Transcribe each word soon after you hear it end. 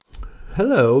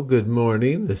Hello, good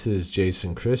morning. This is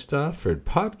Jason Christoff for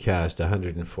podcast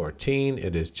 114.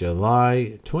 It is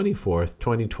July 24th,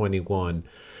 2021.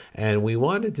 And we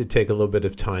wanted to take a little bit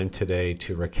of time today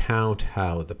to recount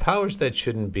how the powers that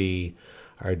shouldn't be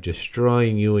are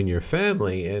destroying you and your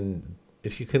family. And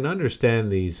if you can understand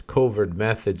these covert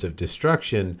methods of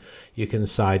destruction, you can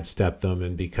sidestep them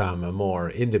and become a more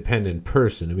independent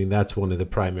person. I mean, that's one of the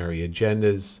primary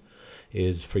agendas,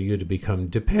 is for you to become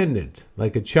dependent,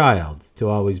 like a child, to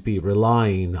always be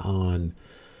relying on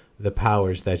the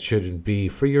powers that shouldn't be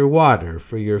for your water,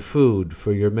 for your food,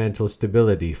 for your mental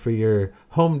stability, for your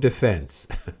home defense.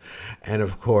 And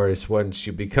of course, once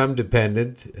you become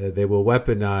dependent, they will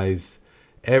weaponize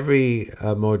every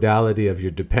modality of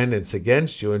your dependence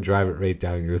against you and drive it right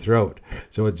down your throat.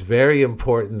 So it's very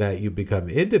important that you become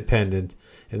independent,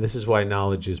 and this is why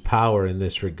knowledge is power in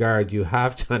this regard. You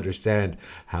have to understand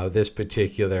how this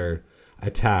particular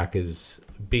attack is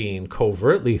being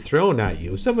covertly thrown at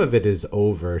you. Some of it is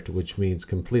overt, which means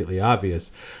completely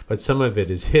obvious, but some of it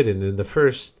is hidden. In the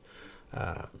first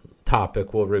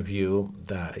topic, we'll review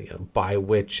by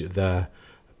which the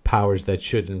powers that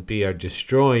shouldn't be are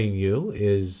destroying you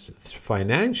is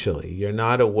financially. You're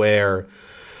not aware.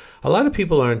 A lot of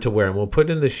people aren't aware, and we'll put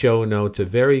in the show notes a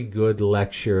very good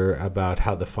lecture about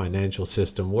how the financial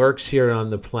system works here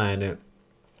on the planet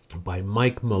by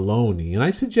Mike Maloney. And I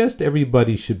suggest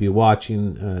everybody should be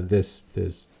watching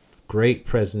this great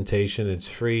presentation. It's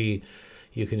free.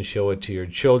 You can show it to your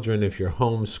children if you're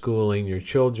homeschooling your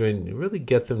children. Really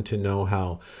get them to know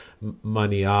how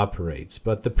money operates.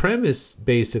 But the premise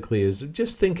basically is,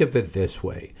 just think of it this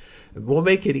way. We'll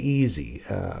make it easy.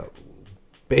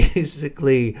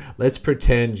 Basically, let's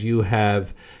pretend you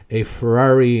have a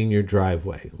Ferrari in your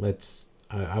driveway.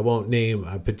 I won't name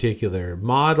a particular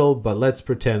model, but let's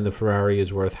pretend the Ferrari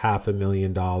is worth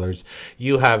 $500,000.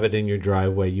 You have it in your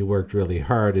driveway. You worked really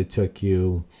hard. It took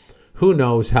you who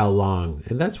knows how long.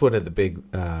 And that's one of the big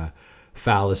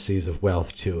fallacies of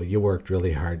wealth, too. You worked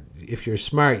really hard. If you're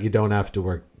smart, you don't have to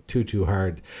work too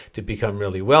hard to become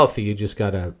really wealthy. You just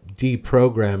got to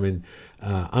deprogram and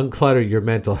unclutter your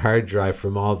mental hard drive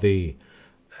from all the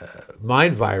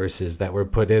mind viruses that were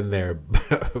put in there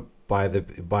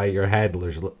by your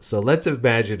handlers. So let's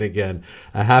imagine again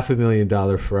a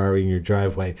 $500,000 Ferrari in your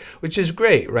driveway, which is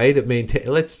great, right?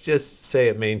 Let's just say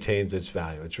it maintains its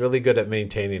value. It's really good at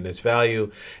maintaining its value.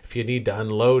 If you need to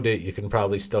unload it, you can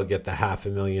probably still get the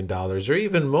 $500,000 or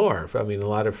even more. I mean, a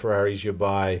lot of Ferraris you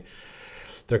buy,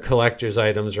 they're collector's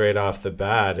items right off the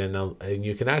bat, and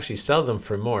you can actually sell them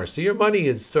for more. So your money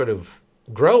is sort of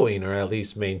growing, or at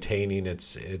least maintaining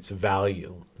its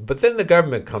value. But then the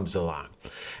government comes along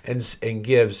and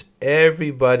gives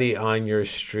everybody on your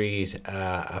street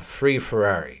a free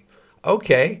Ferrari.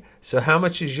 Okay, so how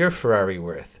much is your Ferrari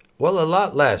worth? Well, a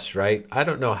lot less, right? I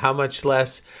don't know how much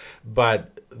less,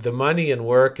 but the money and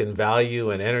work and value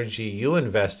and energy you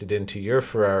invested into your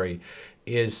Ferrari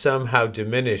is somehow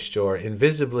diminished or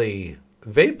invisibly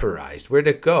vaporized. Where'd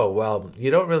it go? Well, you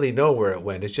don't really know where it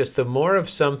went. It's just the more of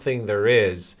something there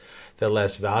is, the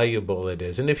less valuable it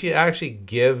is. And if you actually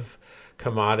give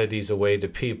commodities away to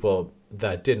people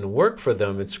that didn't work for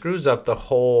them, it screws up the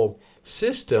whole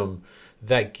system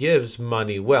that gives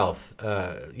money wealth,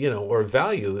 or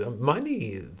value.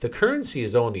 Money, the currency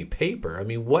is only paper. I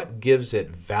mean, what gives it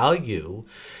value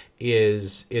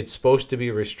is it's supposed to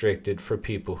be restricted for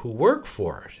people who work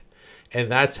for it.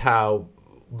 And that's how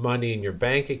money in your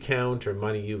bank account, or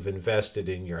money you've invested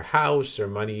in your house, or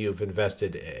money you've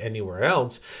invested anywhere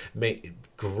else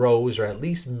grows, or at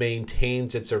least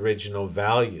maintains its original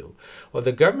value. Well,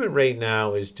 the government right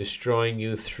now is destroying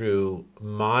you through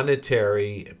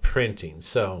monetary printing.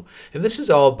 So, and this is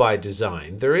all by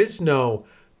design. There is no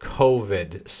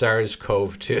COVID,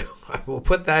 SARS-CoV-2. I will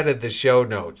put that in the show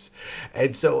notes.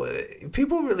 And so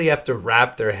people really have to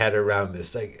wrap their head around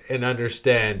this, and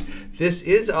understand this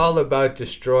is all about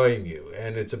destroying you.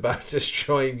 And it's about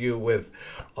destroying you with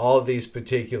all these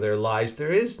particular lies.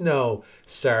 There is no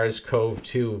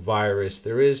SARS-CoV-2 virus.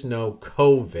 There is no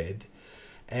COVID.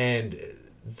 And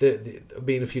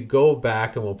if you go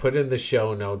back, and we'll put in the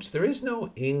show notes, there is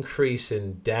no increase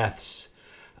in deaths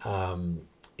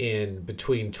in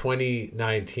between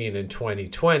 2019 and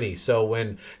 2020. So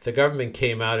when the government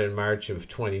came out in March of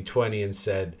 2020 and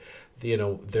said,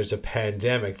 there's a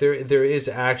pandemic, there is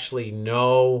actually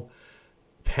no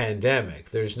pandemic.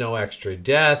 There's no extra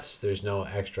deaths. There's no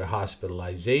extra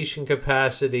hospitalization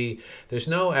capacity. There's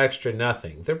no extra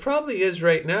nothing. There probably is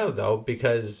right now, though,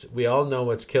 because we all know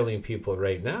what's killing people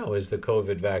right now is the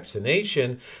COVID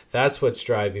vaccination. That's what's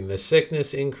driving the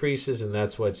sickness increases, and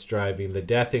that's what's driving the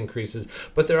death increases.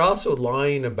 But they're also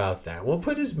lying about that. We'll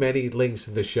put as many links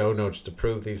in the show notes to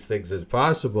prove these things as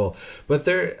possible. But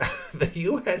the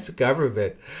U.S.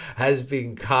 government has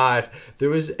been caught. There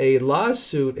was a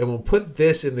lawsuit, and we'll put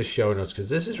this in the show notes because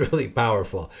this is really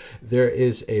powerful. There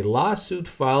is a lawsuit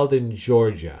filed in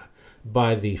Georgia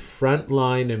by the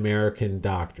frontline American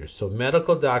doctors. So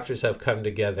medical doctors have come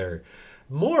together,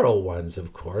 moral ones,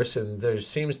 of course, and there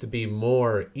seems to be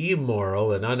more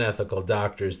immoral and unethical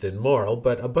doctors than moral,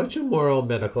 but a bunch of moral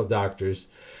medical doctors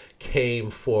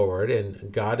came forward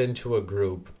and got into a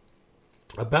group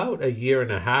about a year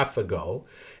and a half ago,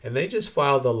 and they just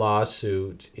filed a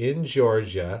lawsuit in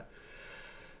Georgia.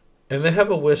 And they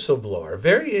have a whistleblower,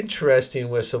 very interesting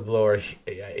whistleblower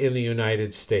in the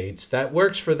United States that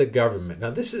works for the government. Now,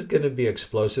 this is going to be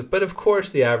explosive, but of course,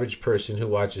 the average person who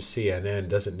watches CNN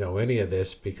doesn't know any of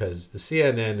this because the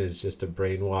CNN is just a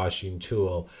brainwashing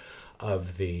tool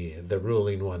of the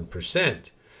ruling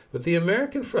 1%. But the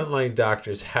American frontline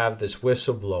doctors have this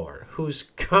whistleblower who's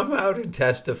come out and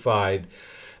testified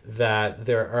that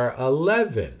there are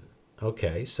 11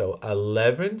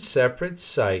 separate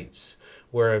sites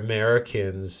where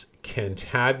Americans can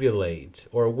tabulate,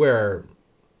 or where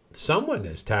someone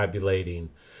is tabulating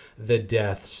the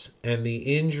deaths and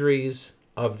the injuries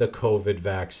of the COVID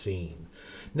vaccine.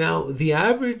 Now, the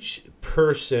average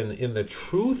person in the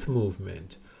truth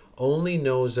movement only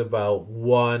knows about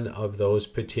one of those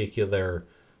particular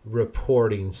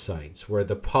reporting sites where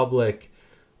the public,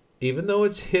 even though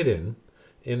it's hidden,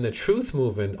 in the truth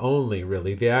movement only,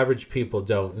 really, the average people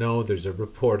don't know there's a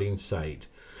reporting site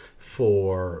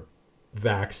for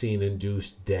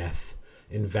vaccine-induced death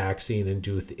and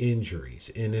vaccine-induced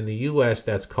injuries. And in the U.S.,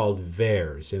 that's called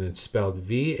VAERS, and it's spelled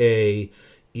VAERS,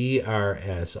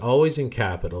 always in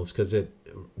capitals because it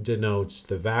denotes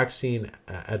the Vaccine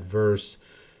Adverse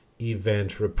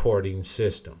Event Reporting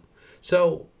System.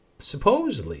 So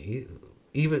supposedly,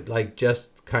 even like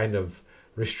just kind of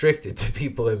restricted to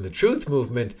people in the truth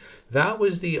movement, that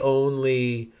was the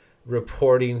only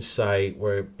reporting site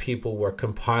where people were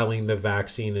compiling the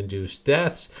vaccine-induced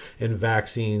deaths and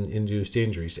vaccine-induced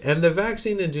injuries. And the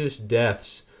vaccine-induced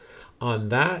deaths on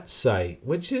that site,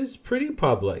 which is pretty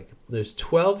public, there's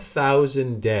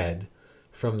 12,000 dead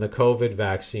from the COVID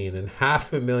vaccine and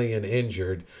 500,000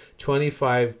 injured,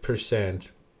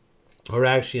 25%, or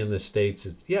actually in the States,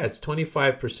 it's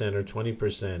 25% or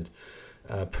 20%.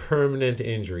 Permanent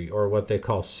injury, or what they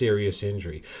call serious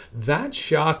injury. That's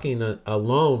shocking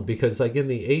alone, because like in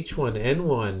the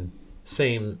H1N1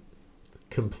 same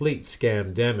complete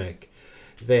scamdemic,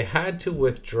 they had to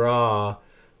withdraw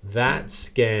that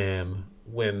scam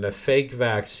when the fake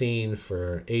vaccine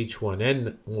for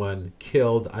H1N1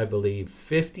 killed, I believe,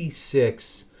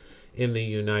 56 in the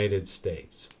United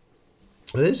States.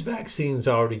 This vaccine's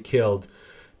already killed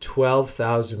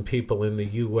 12,000 people in the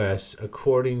U.S.,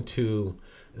 according to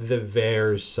the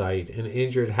VAERS site, and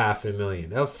injured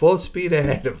 500,000. Now, full speed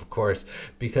ahead, of course,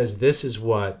 because this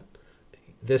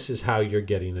is how you're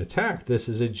getting attacked. This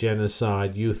is a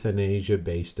genocide,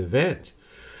 euthanasia-based event.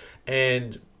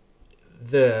 And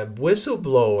the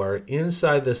whistleblower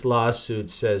inside this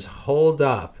lawsuit says, hold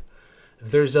up,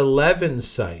 there's 11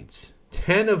 sites,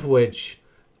 10 of which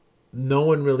no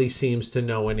one really seems to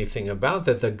know anything about,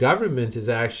 that the government is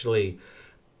actually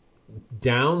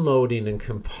downloading and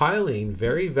compiling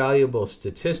very valuable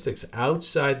statistics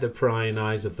outside the prying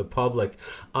eyes of the public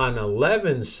on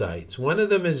 11 sites. One of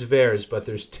them is VAERS, but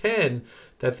there's 10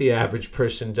 that the average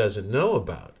person doesn't know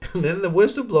about. And then the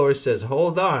whistleblower says,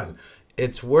 hold on,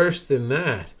 it's worse than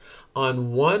that.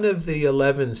 On one of the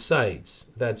 11 sites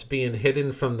that's being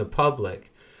hidden from the public,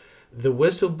 the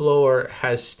whistleblower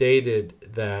has stated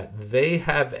that they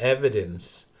have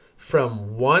evidence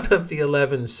from one of the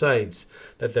 11 sites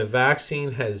that the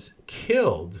vaccine has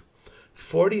killed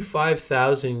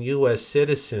 45,000 U.S.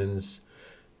 citizens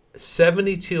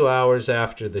 72 hours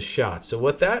after the shot. So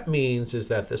what that means is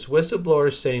that this whistleblower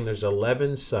is saying there's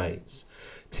 11 sites,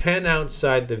 10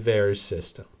 outside the VAERS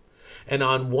system. And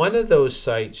on one of those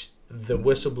sites, the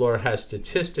whistleblower has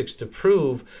statistics to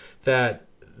prove that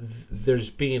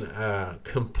there's been a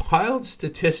compiled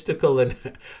statistical and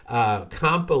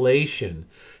compilation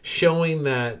showing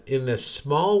that in this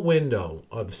small window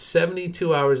of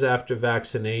 72 hours after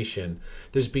vaccination,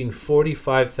 there's been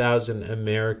 45,000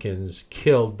 Americans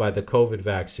killed by the COVID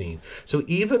vaccine. So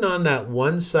even on that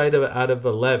one site out of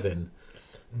 11,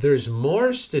 there's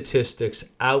more statistics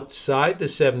outside the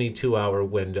 72-hour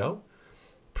window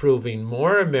proving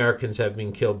more Americans have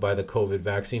been killed by the COVID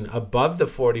vaccine above the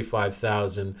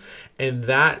 45,000. And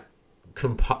that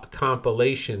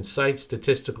compilation site,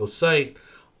 statistical site,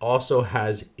 also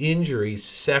has injuries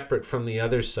separate from the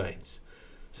other sites.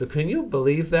 So can you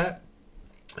believe that?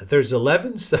 There's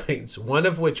 11 sites, one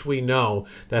of which we know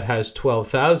that has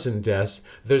 12,000 deaths.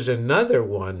 There's another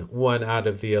one out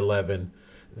of the 11,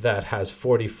 that has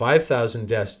 45,000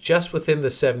 deaths just within the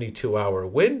 72-hour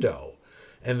window.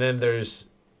 And then there's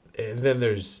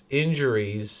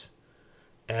injuries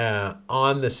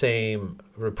on the same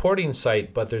reporting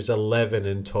site, but there's 11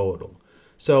 in total.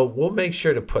 So we'll make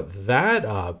sure to put that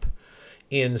up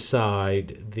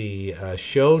inside the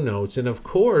show notes. And of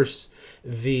course,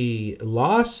 the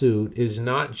lawsuit is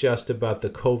not just about the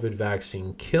COVID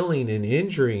vaccine killing and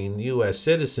injuring U.S.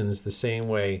 citizens the same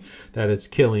way that it's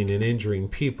killing and injuring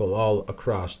people all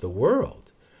across the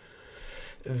world.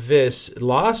 This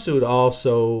lawsuit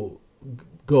also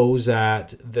goes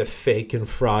at the fake and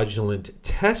fraudulent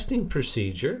testing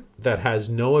procedure that has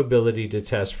no ability to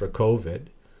test for COVID.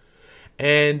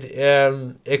 And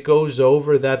it goes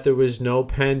over that there was no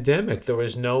pandemic. There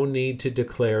was no need to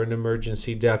declare an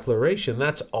emergency declaration.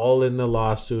 That's all in the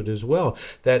lawsuit as well,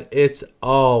 that it's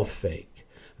all fake.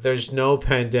 There's no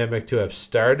pandemic to have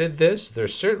started this.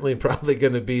 There's certainly probably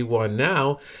going to be one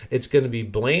now. It's going to be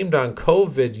blamed on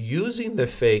COVID using the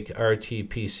fake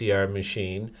RT-PCR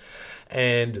machine.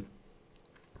 And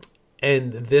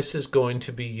this is going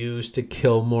to be used to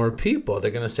kill more people. They're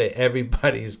going to say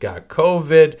everybody's got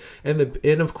COVID.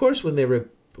 And of course, when they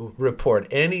report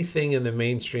anything in the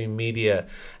mainstream media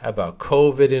about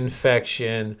COVID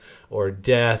infection or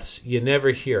deaths, you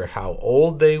never hear how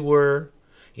old they were.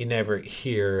 You never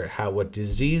hear what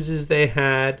diseases they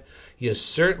had. You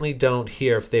certainly don't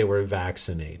hear if they were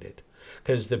vaccinated.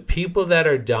 Because the people that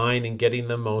are dying and getting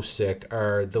the most sick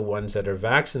are the ones that are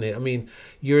vaccinated. I mean,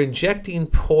 you're injecting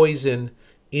poison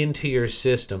into your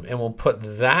system. And we'll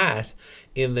put that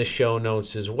in the show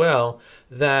notes as well,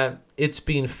 that it's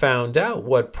being found out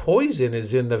what poison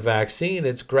is in the vaccine.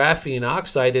 It's graphene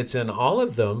oxide. It's in all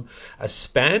of them. A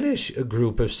Spanish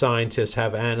group of scientists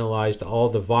have analyzed all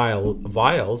the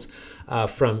vials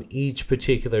from each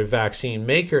particular vaccine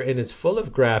maker, and it's full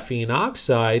of graphene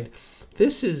oxide.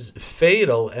 This is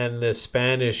fatal, and the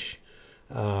Spanish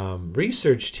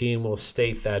research team will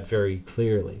state that very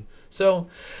clearly. So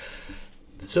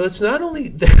it's not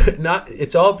only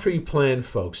it's all pre-planned,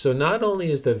 folks. So not only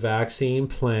is the vaccine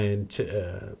planned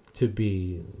to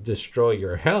destroy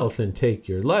your health and take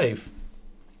your life,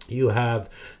 you have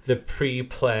the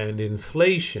pre-planned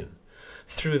inflation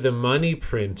through the money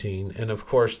printing and, of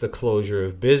course, the closure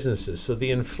of businesses. So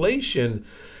the inflation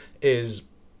is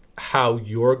how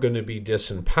you're going to be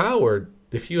disempowered.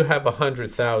 If you have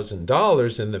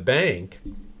 $100,000 in the bank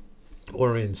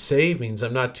or in savings,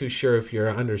 I'm not too sure if you're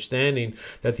understanding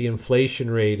that the inflation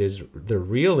rate is the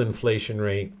real inflation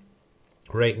rate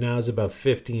right now is about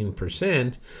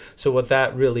 15%. So what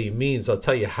that really means, I'll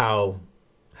tell you how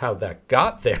that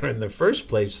got there in the first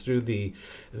place, through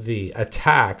the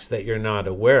attacks that you're not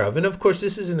aware of. And of course,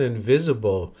 this is an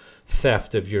invisible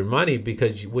theft of your money,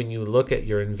 because when you look at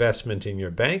your investment in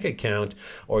your bank account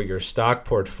or your stock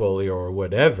portfolio or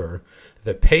whatever,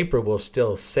 the paper will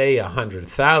still say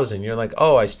 100,000. You're like,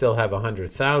 oh, I still have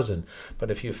 100,000.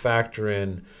 But if you factor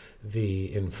in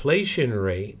the inflation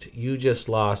rate, you just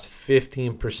lost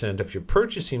 15% of your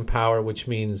purchasing power, which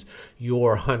means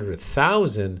your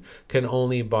 100,000 can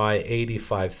only buy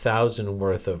 85,000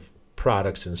 worth of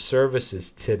products and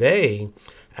services today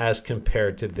as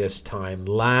compared to this time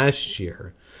last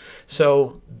year.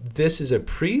 So this is a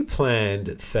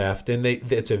pre-planned theft, and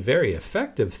it's a very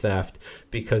effective theft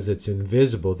because it's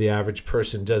invisible. The average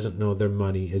person doesn't know their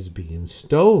money is being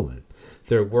stolen.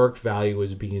 Their work value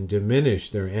is being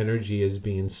diminished. Their energy is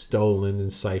being stolen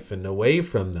and siphoned away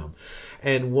from them.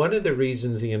 And one of the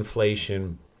reasons the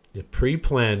inflation,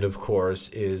 pre-planned, of course,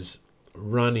 is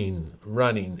running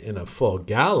in a full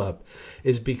gallop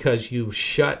is because you've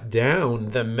shut down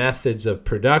the methods of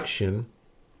production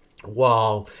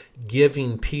while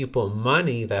giving people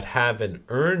money that haven't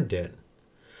earned it.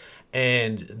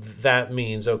 And that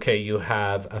means, okay, you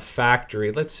have a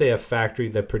factory, let's say a factory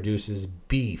that produces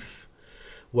beef.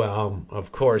 Well,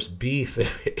 of course, beef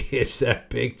is a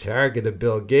big target of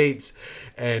Bill Gates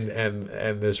and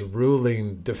this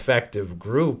ruling defective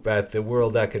group at the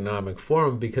World Economic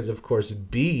Forum, because, of course,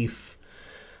 beef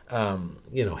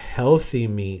healthy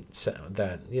meat,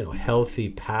 that, healthy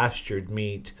pastured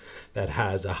meat that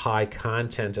has a high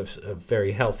content of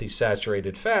very healthy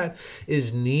saturated fat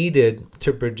is needed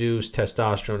to produce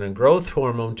testosterone and growth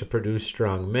hormone to produce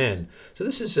strong men. So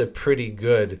this is a pretty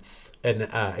good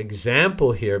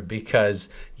example here, because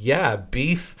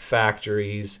beef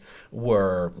factories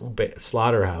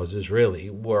slaughterhouses really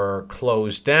were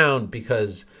closed down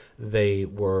because they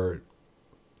were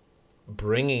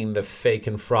bringing the fake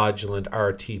and fraudulent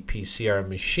RT-PCR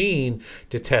machine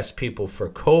to test people for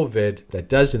COVID that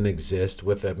doesn't exist,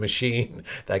 with a machine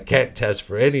that can't test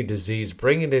for any disease,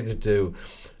 bringing it into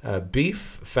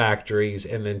beef factories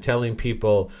and then telling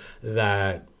people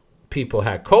that people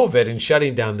had COVID and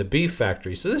shutting down the beef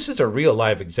factory. So this is a real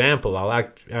live example. I'll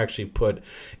actually put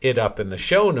it up in the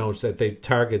show notes, that they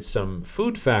target some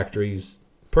food factories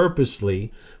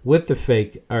purposely with the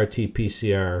fake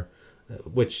RT-PCR,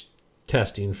 which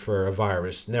testing for a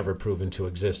virus never proven to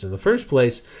exist in the first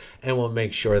place. And we'll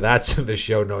make sure that's in the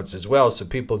show notes as well, so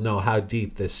people know how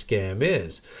deep this scam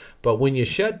is. But when you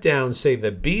shut down, say,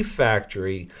 the beef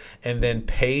factory, and then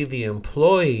pay the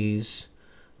employees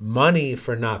money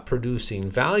for not producing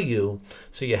value,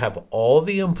 so you have all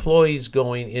the employees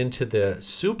going into the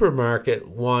supermarket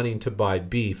wanting to buy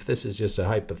beef. This is just a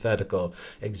hypothetical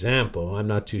example. I'm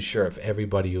not too sure if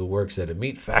everybody who works at a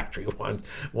meat factory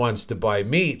wants to buy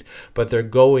meat, but they're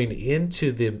going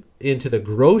into the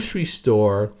grocery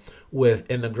store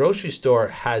and the grocery store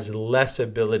has less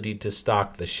ability to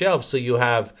stock the shelves. So you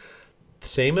have the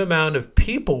same amount of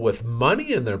people with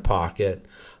money in their pocket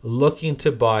looking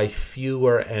to buy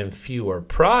fewer and fewer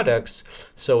products.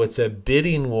 So it's a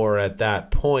bidding war at that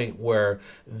point, where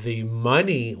the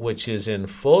money, which is in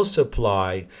full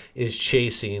supply, is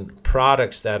chasing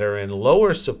products that are in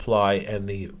lower supply, and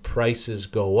the prices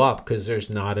go up because there's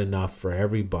not enough for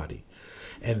everybody.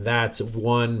 And that's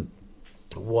one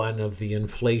of the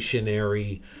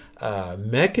inflationary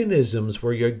mechanisms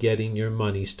where you're getting your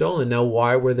money stolen. Now,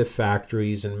 why were the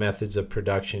factories and methods of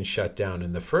production shut down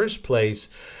in the first place?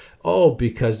 Oh,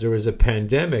 because there was a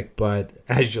pandemic. But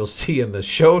as you'll see in the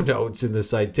show notes, in the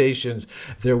citations,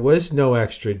 there was no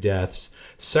extra deaths.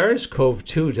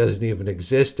 SARS-CoV-2 doesn't even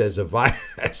exist as a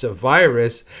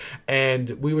virus, and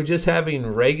we were just having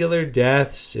regular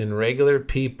deaths in regular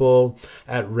people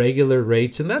at regular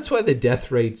rates, and that's why the death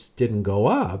rates didn't go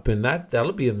up, and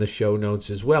that'll be in the show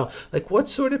notes as well. Like, what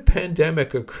sort of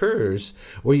pandemic occurs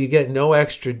where you get no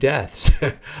extra deaths?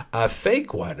 A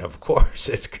fake one, of course.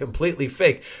 It's completely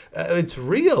fake. It's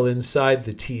real inside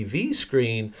the TV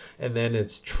screen, and then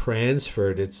it's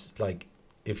transferred. It's like,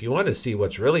 if you want to see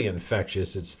what's really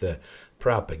infectious, it's the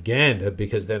propaganda,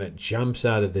 because then it jumps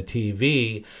out of the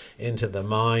TV into the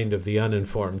mind of the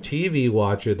uninformed TV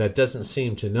watcher that doesn't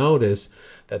seem to notice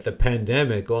that the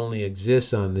pandemic only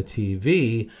exists on the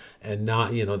TV, and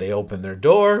not, they open their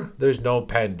door, there's no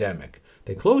pandemic.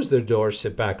 They close their door,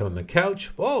 sit back on the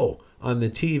couch. Whoa, on the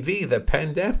TV, the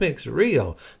pandemic's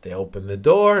real. They open the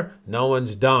door, no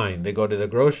one's dying. They go to the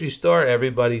grocery store,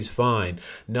 everybody's fine.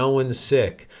 No one's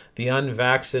sick. The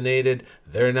unvaccinated,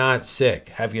 they're not sick.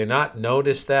 Have you not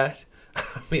noticed that?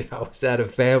 I mean, I was at a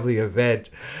family event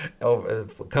a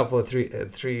couple of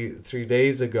three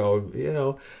days ago.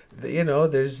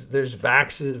 There's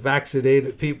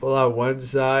vaccinated people on one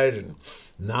side and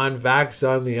non-vax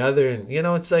on the other, and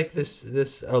it's like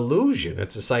this illusion.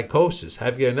 It's a psychosis.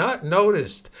 Have you not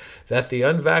noticed that the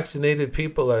unvaccinated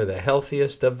people are the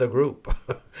healthiest of the group?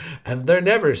 And they're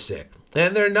never sick,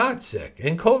 and they're not sick,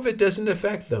 and COVID doesn't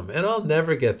affect them, and I'll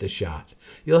never get the shot.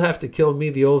 You'll have to kill me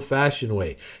the old-fashioned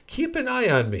way. Keep an eye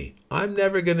on me. I'm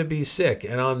never going to be sick,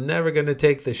 and I'm never going to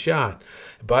take the shot.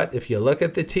 But if you look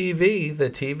at the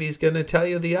TV's going to tell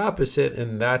you the opposite,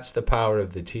 and that's the power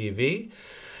of the TV.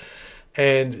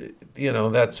 And,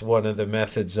 that's one of the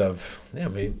methods of,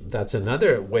 that's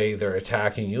another way they're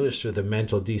attacking you, is through the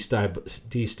mental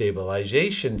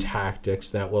destabilization tactics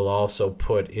that we'll also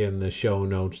put in the show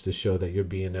notes to show that you're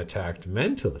being attacked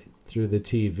mentally through the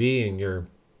TV. And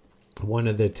one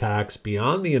of the attacks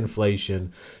beyond the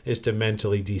inflation is to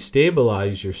mentally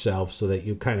destabilize yourself so that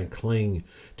you kind of cling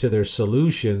to their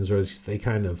solutions, or they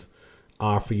kind of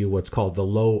offer you what's called the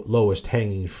lowest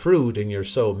hanging fruit, and you're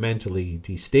so mentally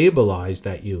destabilized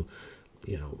that you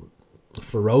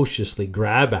ferociously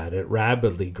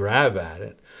rapidly grab at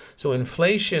it. So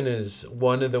inflation is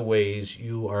one of the ways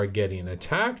you are getting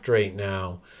attacked right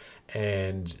now,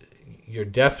 and you're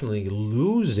definitely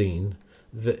losing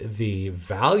the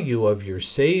value of your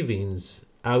savings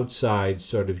outside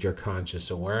sort of your conscious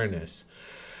awareness.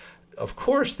 Of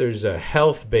course, there's a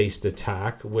health-based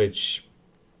attack, which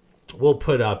we'll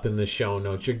put up in the show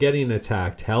notes. You're getting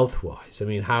attacked health-wise. I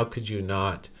mean, how could you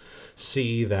not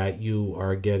see that you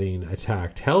are getting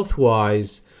attacked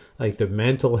health-wise? Like, the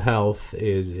mental health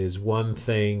is one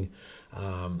thing.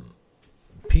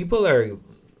 People are,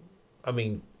 I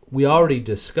mean, we already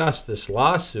discussed this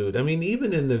lawsuit. I mean,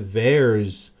 even in the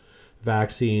VAERS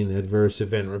vaccine adverse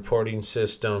event reporting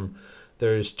system,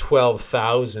 there's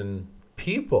 12,000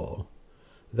 people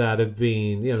that have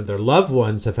been, their loved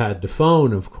ones have had to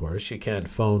phone, of course. You can't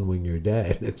phone when you're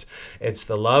dead. It's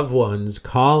the loved ones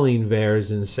calling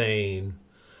VAERS and saying,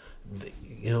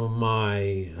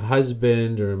 my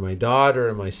husband or my daughter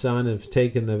or my son have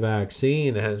taken the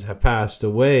vaccine, have passed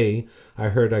away. I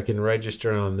heard I can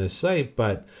register on this site,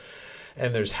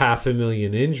 and there's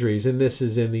 500,000 injuries, and this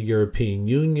is in the European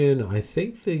Union. I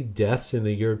think the deaths in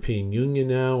the European Union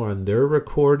now on their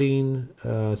recording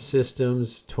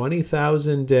systems,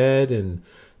 20,000 dead and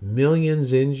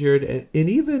millions injured, and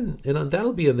even, and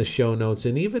that'll be in the show notes,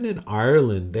 and even in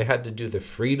Ireland, they had to do the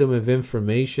Freedom of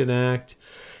Information Act,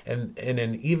 and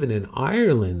even in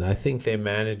Ireland, I think they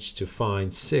managed to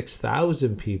find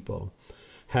 6,000 people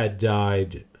had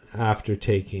died after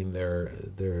taking their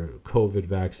COVID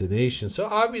vaccination. So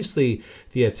obviously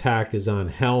the attack is on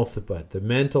health, but the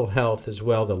mental health as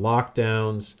well, the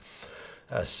lockdowns,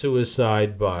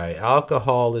 suicide by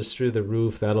alcohol is through the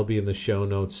roof. That'll be in the show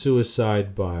notes.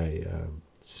 Suicide by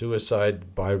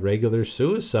regular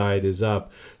suicide is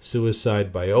up.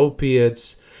 Suicide by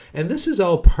opiates. And this is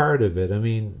all part of it. I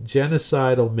mean,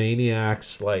 genocidal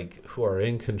maniacs who are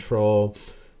in control,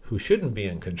 who shouldn't be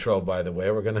in control, by the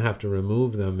way. We're going to have to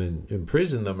remove them and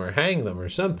imprison them or hang them or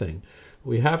something.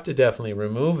 We have to definitely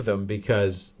remove them,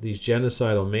 because these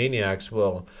genocidal maniacs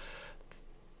will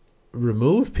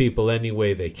remove people any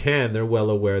way they can. They're well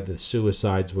aware that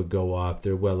suicides would go up.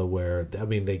 They're well aware. I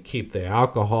mean, they keep the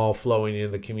alcohol flowing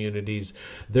in the communities.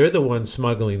 They're the ones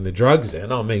smuggling the drugs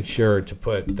in. I'll make sure to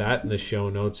put that in the show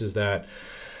notes, is that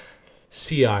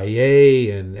CIA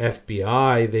and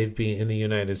FBI, they've been in the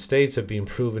United States, have been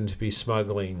proven to be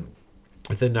smuggling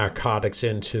the narcotics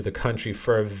into the country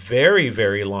for a very,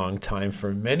 very long time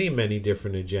for many, many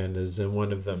different agendas. And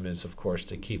one of them is, of course,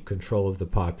 to keep control of the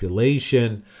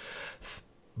population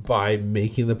by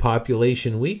making the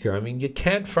population weaker. I mean, you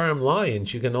can't farm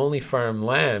lions. You can only farm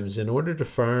lambs. In order to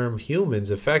farm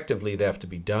humans effectively, they have to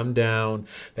be dumbed down.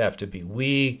 They have to be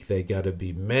weak. They got to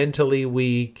be mentally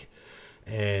weak.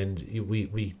 And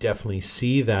we definitely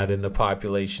see that in the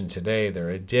population today. They're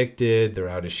addicted, they're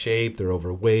out of shape, they're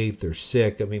overweight, they're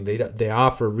sick. I mean, they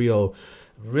offer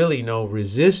really no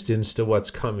resistance to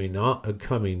what's going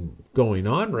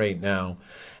on right now.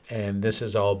 And this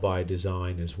is all by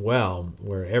design as well,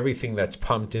 where everything that's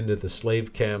pumped into the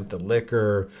slave camp, the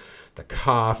liquor, the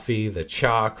coffee, the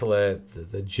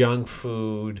chocolate, the junk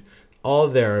food, all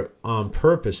there on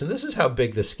purpose. And this is how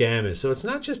big the scam is. So it's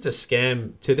not just a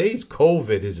scam. Today's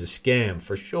COVID is a scam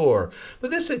for sure. But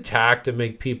this attack to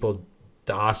make people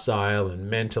docile and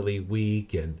mentally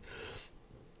weak and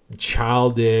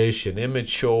childish and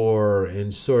immature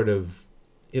and sort of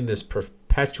in this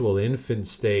perpetual infant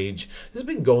stage, this has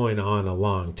been going on a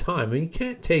long time. And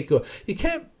you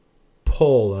can't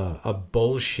pull a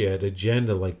bullshit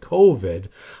agenda like COVID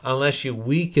unless you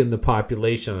weaken the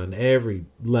population on every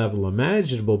level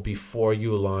imaginable before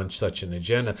you launch such an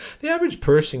agenda. The average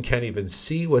person can't even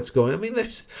see what's going on. I mean,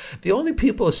 the only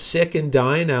people sick and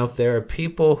dying out there are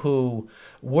people who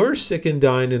were sick and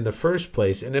dying in the first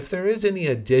place. And if there is any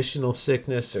additional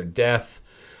sickness or death,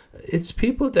 it's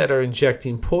people that are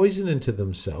injecting poison into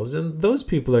themselves, and those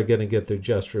people are going to get their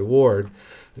just reward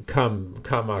come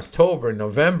October,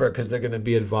 November, because they're going to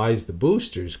be advised the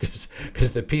boosters,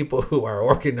 because the people who are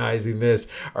organizing this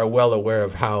are well aware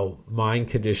of how mind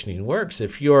conditioning works.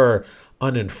 If you're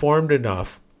uninformed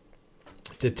enough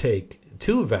to take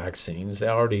 2 vaccines, they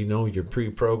already know you're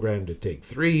pre-programmed to take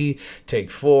 3, take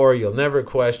 4. You'll never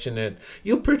question it.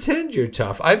 You'll pretend you're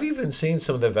tough. I've even seen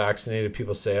some of the vaccinated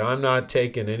people say, "I'm not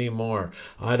taking any more.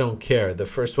 I don't care. The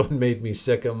first one made me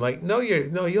sick." I'm like, no,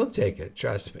 you'll take it.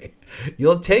 Trust me.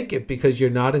 You'll take it because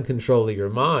you're not in control of your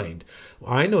mind.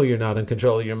 I know you're not in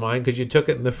control of your mind because you took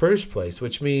it in the first place,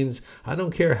 which means I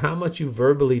don't care how much you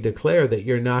verbally declare that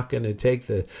you're not going to take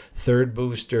the 3rd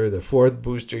booster, the 4th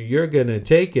booster. You're going to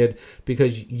take it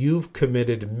because you've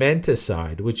committed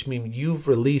menticide, which means you've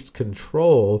released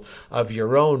control of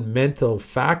your own mental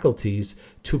faculties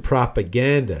to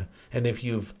propaganda. And if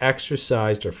you've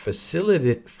exercised or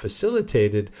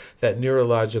facilitated that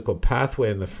neurological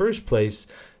pathway in the first place,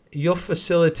 you'll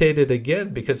facilitate it again,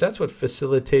 because that's what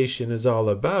facilitation is all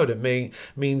about. It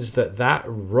means that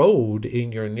road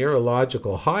in your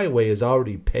neurological highway is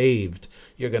already paved.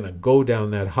 You're going to go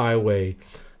down that highway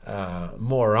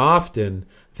more often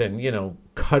than,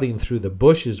 cutting through the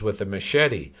bushes with a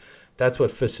machete. That's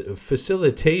what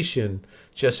facilitation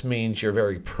just means. You're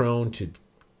very prone to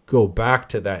go back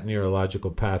to that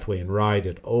neurological pathway and ride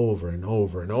it over and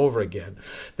over and over again.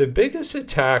 The biggest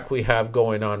attack we have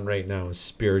going on right now is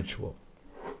spiritual.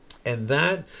 And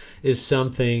that is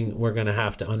something we're going to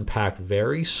have to unpack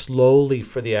very slowly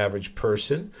for the average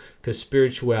person, because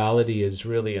spirituality is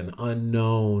really an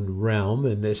unknown realm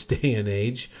in this day and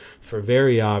age for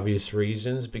very obvious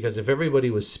reasons. Because if everybody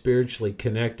was spiritually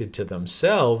connected to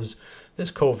themselves,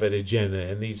 this COVID agenda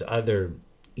and these other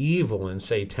evil and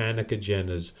satanic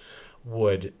agendas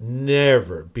would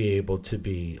never be able to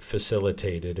be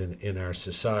facilitated in our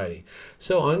society.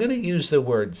 So I'm going to use the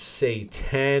word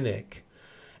satanic,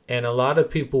 and a lot of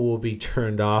people will be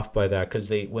turned off by that, because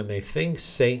when they think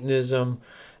Satanism,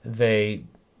 they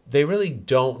really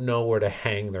don't know where to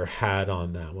hang their hat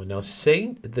on that one. Now,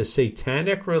 the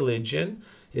satanic religion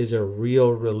is a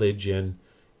real religion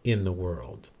in the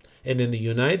world. And in the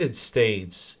United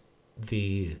States,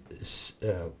 the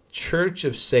Church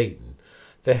of Satan,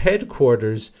 the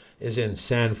headquarters is in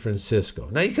San Francisco.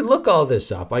 Now, you can look all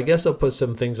this up. I guess I'll put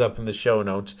some things up in the show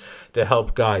notes to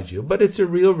help guide you. But it's a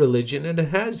real religion, and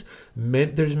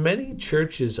there's many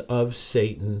churches of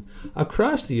Satan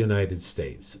across the United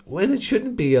States. When it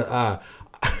shouldn't be I'm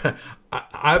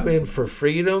in for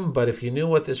freedom, but if you knew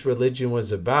what this religion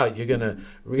was about, you're going to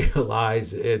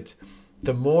realize it.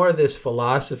 The more this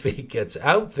philosophy gets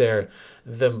out there,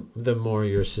 the more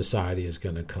your society is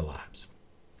going to collapse.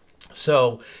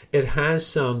 So it has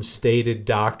some stated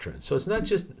doctrine. So it's not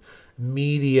just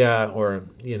media or,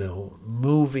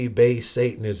 movie-based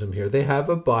Satanism here. They have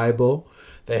a Bible.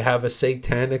 They have a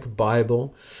satanic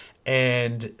Bible.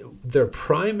 And their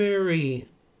primary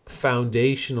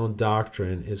foundational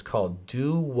doctrine is called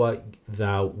 "Do what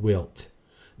thou wilt."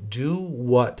 Do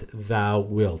what thou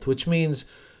wilt, which means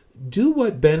do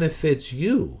what benefits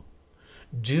you.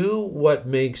 Do what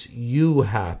makes you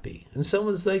happy. And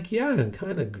someone's like, yeah, I'm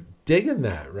kind of digging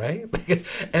that, right?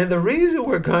 And the reason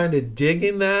we're kind of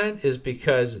digging that is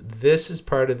because this is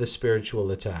part of the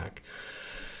spiritual attack.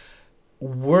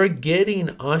 We're getting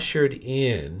ushered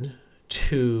in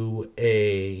to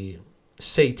a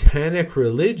satanic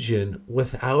religion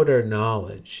without our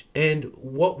knowledge. And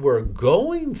what we're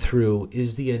going through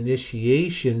is the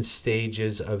initiation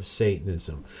stages of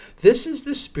Satanism. This is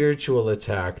the spiritual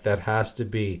attack that has to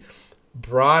be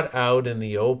brought out in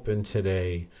the open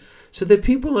today so that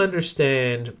people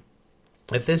understand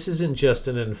that this isn't just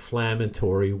an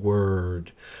inflammatory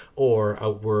word or a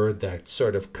word that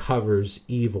sort of covers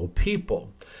evil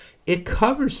people. It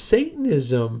covers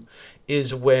Satanism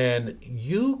is when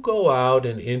you go out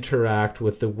and interact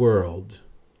with the world,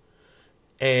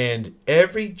 and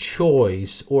every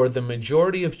choice or the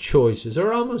majority of choices,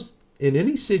 or almost in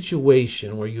any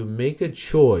situation where you make a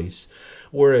choice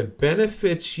where it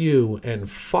benefits you and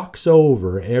fucks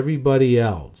over everybody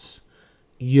else,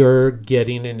 you're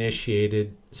getting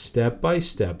initiated step by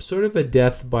step, sort of a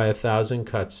death by 1,000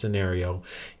 cuts scenario,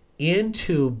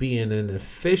 into being an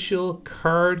official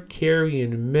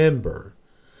card-carrying member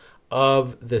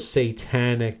of the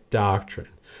satanic doctrine.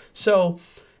 So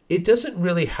it doesn't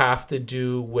really have to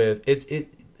do with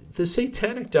the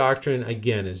satanic doctrine,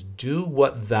 again, is do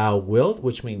what thou wilt,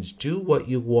 which means do what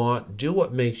you want, do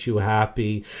what makes you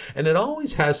happy. And it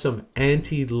always has some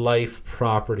anti-life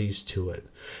properties to it,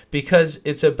 because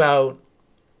it's about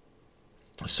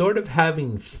sort of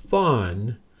having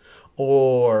fun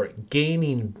or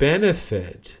gaining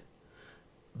benefit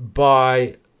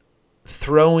by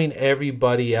throwing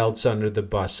everybody else under the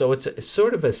bus. So it's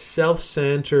sort of a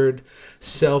self-centered,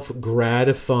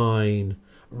 self-gratifying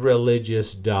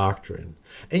religious doctrine.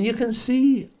 And you can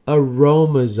see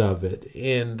aromas of it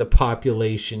in the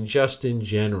population just in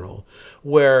general,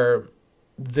 where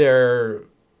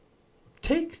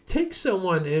take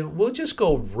someone and we'll just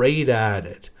go right at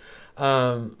it.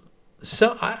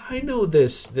 So I know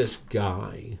this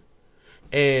guy,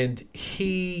 and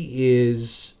he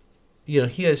is,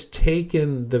 he has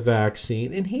taken the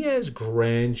vaccine, and he has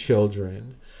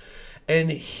grandchildren,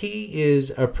 and he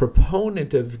is a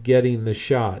proponent of getting the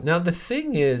shot. Now, the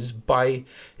thing is, by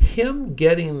him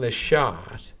getting the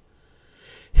shot,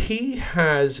 he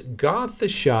has got the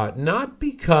shot not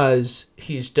because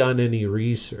he's done any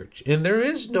research, and there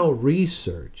is no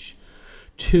research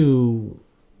to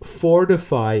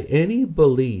fortify any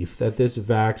belief that this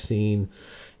vaccine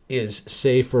is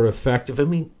safe or effective. I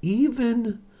mean,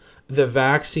 even the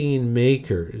vaccine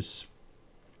makers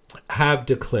have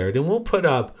declared, and we'll put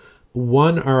up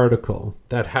one article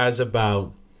that has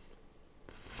about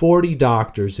 40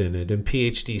 doctors in it and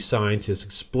PhD scientists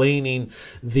explaining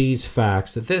these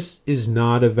facts, that this is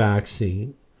not a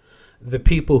vaccine. The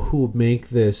people who make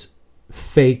this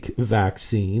fake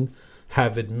vaccine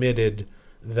have admitted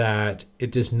that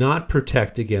it does not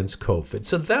protect against COVID.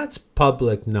 So that's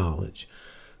public knowledge.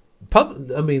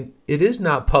 It is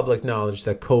not public knowledge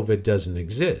that COVID doesn't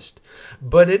exist,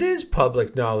 but it is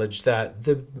public knowledge that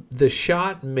the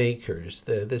shot makers,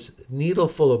 this needle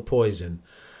full of poison,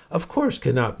 of course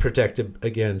cannot protect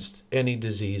against any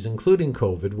disease, including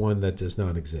COVID, one that does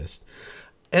not exist.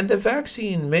 And the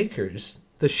vaccine makers,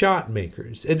 the shot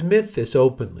makers, admit this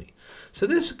openly. So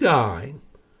this guy,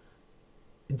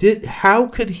 how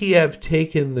could he have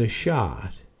taken the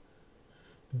shot?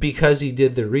 Because he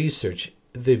did the research.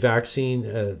 The vaccine,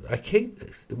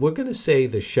 we're going to say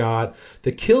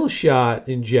the kill shot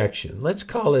injection. Let's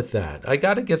call it that. I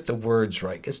got to get the words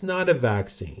right. It's not a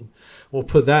vaccine. We'll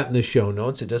put that in the show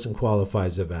notes. It doesn't qualify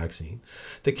as a vaccine.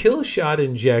 The kill shot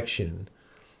injection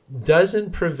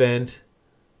doesn't prevent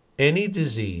any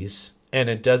disease, and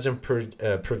it doesn't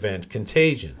prevent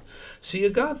contagion. So you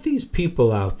got these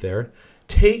people out there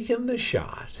taking the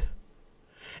shot.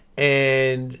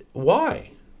 And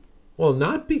why? Well,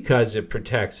 not because it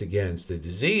protects against the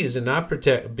disease, and not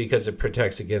because it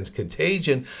protects against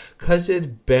contagion, because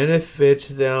it benefits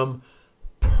them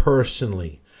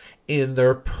personally in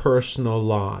their personal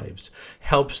lives,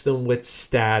 helps them with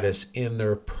status in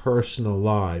their personal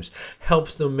lives,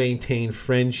 helps them maintain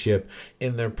friendship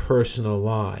in their personal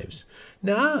lives.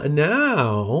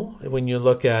 Now, when you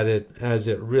look at it as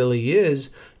it really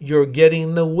is, you're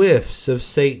getting the whiffs of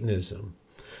Satanism.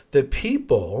 The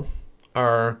people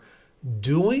are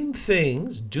doing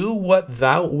things, do what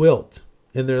thou wilt.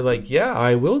 And they're like, yeah,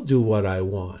 I will do what I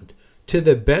want, to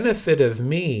the benefit of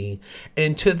me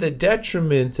and to the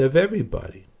detriment of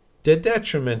everybody. The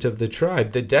detriment of the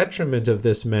tribe, the detriment of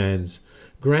this man's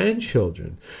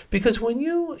grandchildren. Because when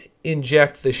you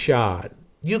inject the shot,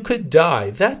 you could die.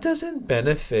 That doesn't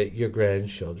benefit your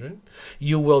grandchildren.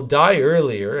 You will die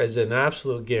earlier as an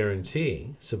absolute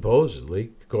guarantee,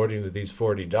 supposedly, according to these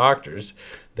 40 doctors.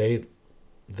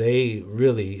 They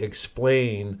really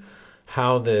explain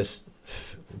how this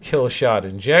kill shot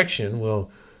injection will.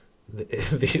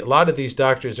 A lot of these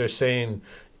doctors are saying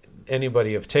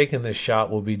anybody who've taken this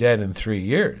shot will be dead in 3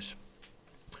 years.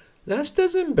 That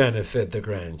doesn't benefit the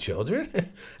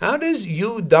grandchildren. How does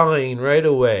you dying right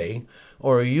away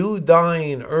or you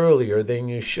dying earlier than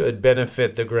you should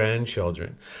benefit the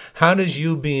grandchildren? How does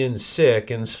you being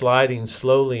sick and sliding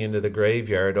slowly into the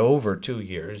graveyard over 2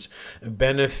 years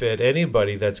benefit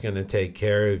anybody that's going to take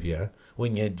care of you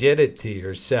when you did it to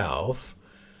yourself?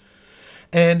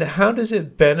 And how does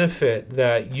it benefit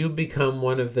that you become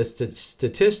one of the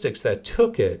statistics that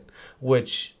took it,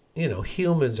 which,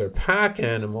 humans are pack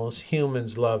animals.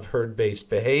 Humans love herd-based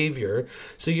behavior.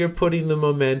 So you're putting the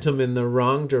momentum in the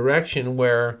wrong direction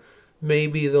where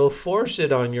maybe they'll force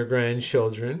it on your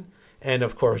grandchildren. And,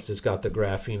 of course, it's got the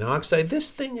graphene oxide.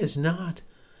 This thing it's not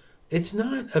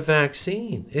a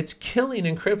vaccine. It's killing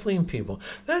and crippling people.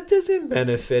 That doesn't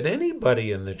benefit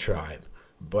anybody in the tribe.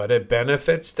 But it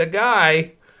benefits the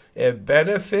guy. It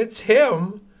benefits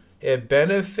him. It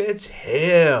benefits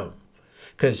him.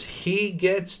 Because he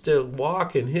gets to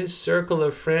walk in his circle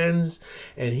of friends,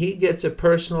 and he gets a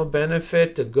personal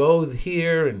benefit to go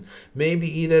here and maybe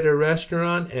eat at a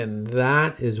restaurant, and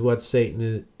that is what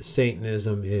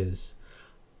Satanism is.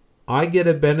 I get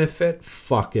a benefit,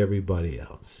 fuck everybody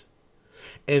else.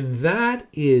 And that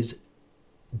is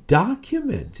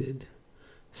documented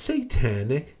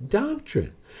satanic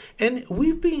doctrine. And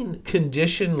we've been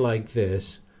conditioned like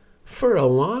this for a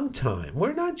long time.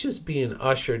 We're not just being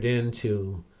ushered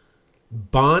into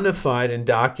bona fide and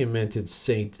documented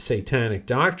satanic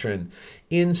doctrine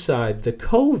inside the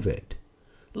COVID.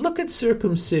 Look at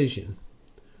circumcision.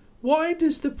 Why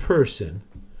does the person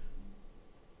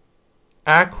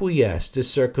acquiesce to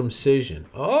circumcision?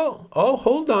 Oh,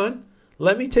 hold on.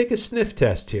 Let me take a sniff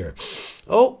test here.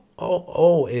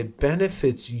 Oh, it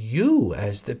benefits you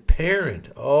as the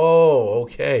parent. Oh,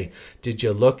 okay. Did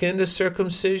you look into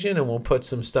circumcision? And we'll put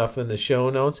some stuff in the show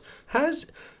notes.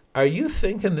 Are you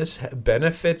thinking this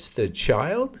benefits the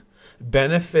child?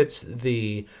 Benefits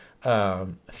the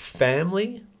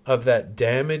family of that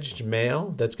damaged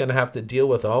male that's going to have to deal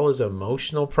with all his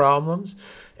emotional problems?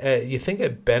 You think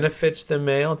it benefits the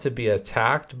male to be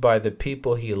attacked by the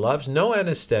people he loves? No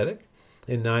anesthetic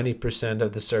in 90%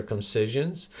 of the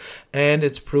circumcisions. And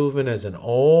it's proven as an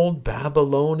old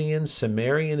Babylonian,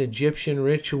 Sumerian, Egyptian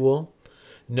ritual.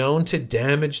 known to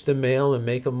damage the male and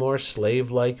make him more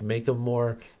slave-like, make him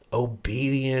more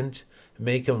obedient,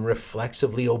 make him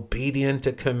reflexively obedient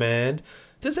to command.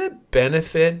 Does that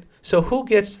benefit? So who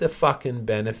gets the fucking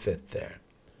benefit there?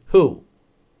 Who?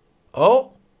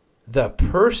 Oh, the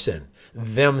person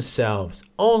themselves.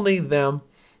 Only them,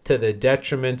 to the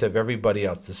detriment of everybody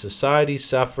else. The society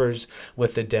suffers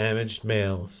with the damaged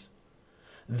males.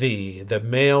 The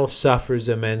male suffers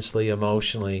immensely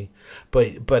emotionally,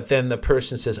 but then the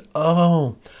person says,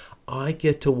 oh, I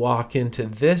get to walk into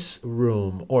this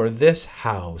room or this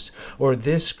house or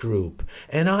this group,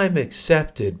 and I'm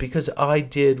accepted because I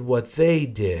did what they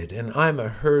did, and I'm a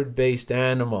herd-based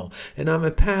animal, and I'm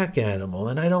a pack animal,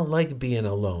 and I don't like being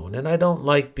alone, and I don't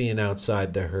like being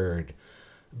outside the herd.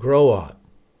 Grow up.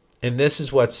 And this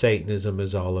is what Satanism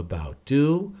is all about.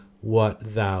 Do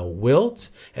what thou wilt,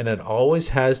 and it always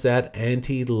has that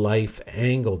anti-life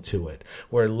angle to it,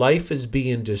 where life is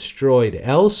being destroyed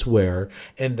elsewhere,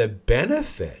 and the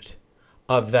benefit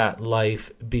of that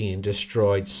life being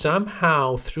destroyed,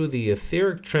 somehow through the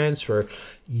etheric transfer,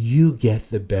 you get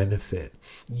the benefit.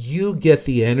 You get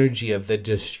the energy of the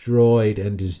destroyed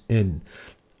and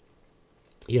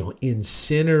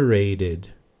incinerated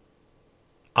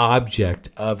object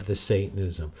of the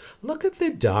Satanism. Look at the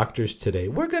doctors today.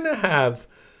 We're going to have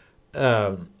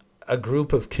a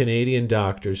group of Canadian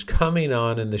doctors coming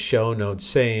on in the show notes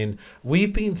saying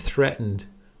we've been threatened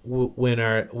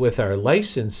with our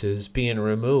licenses being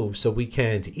removed so we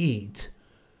can't eat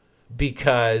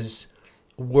because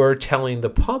we're telling the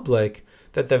public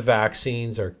that the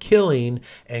vaccines are killing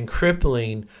and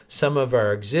crippling some of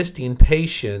our existing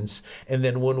patients. And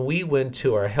then when we went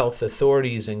to our health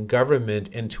authorities and government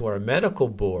and to our medical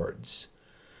boards,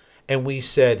 and we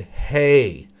said,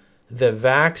 hey, the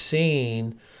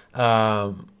vaccine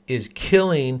is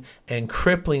killing and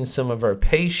crippling some of our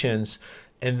patients,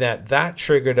 and that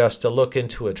triggered us to look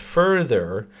into it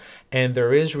further, and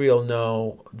there's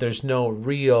no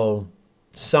real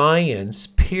science,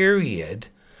 period,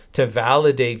 to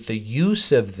validate the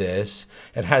use of this.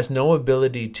 It has no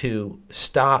ability to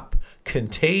stop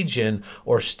contagion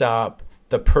or stop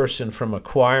the person from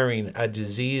acquiring a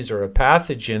disease or a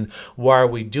pathogen. Why are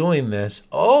we doing this?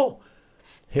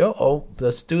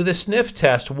 Let's do the sniff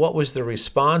test. What was the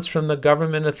response from the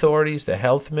government authorities, the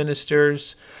health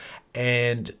ministers,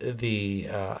 and the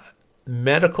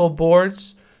medical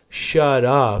boards? Shut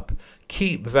up.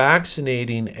 Keep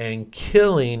vaccinating and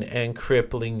killing and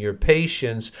crippling your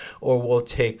patients, or we'll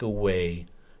take away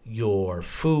your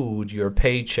food, your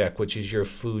paycheck, which is your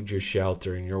food, your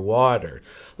shelter, and your water.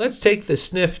 Let's take the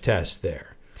sniff test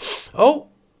there.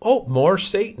 More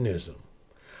Satanism.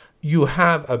 You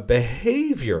have a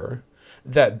behavior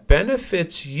that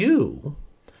benefits you,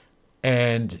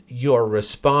 and your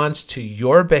response to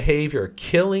your behavior,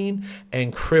 killing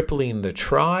and crippling the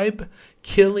tribe,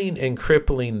 killing and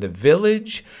crippling the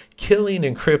village, killing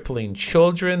and crippling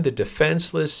children, the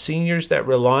defenseless, seniors that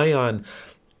rely on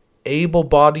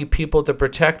able-bodied people to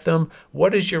protect them.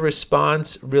 What does your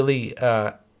response really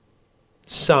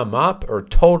sum up or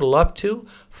total up to?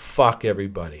 Fuck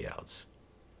everybody else.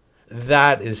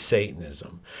 That is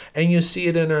Satanism. And you see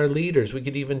it in our leaders. We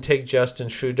could even take Justin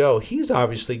Trudeau. He's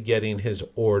obviously getting his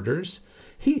orders.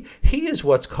 He is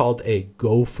what's called a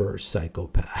gopher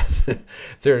psychopath.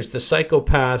 There's the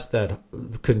psychopaths that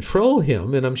control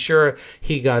him, and I'm sure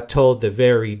he got told the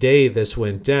very day this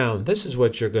went down, this is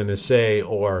what you're going to say,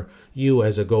 or you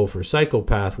as a gopher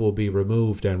psychopath will be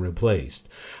removed and replaced.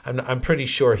 I'm pretty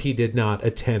sure he did not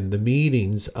attend the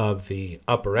meetings of the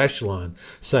upper echelon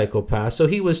psychopaths. So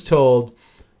he was told,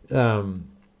 read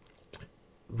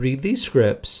these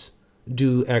scripts,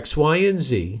 do X, Y, and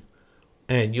Z,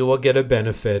 and you will get a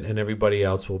benefit and everybody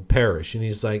else will perish. And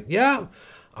he's like, yeah,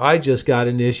 I just got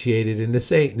initiated into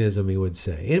Satanism, he would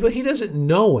say. But he doesn't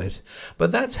know it.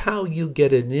 But that's how you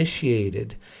get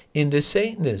initiated into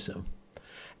Satanism.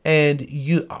 And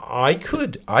I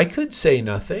could say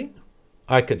nothing.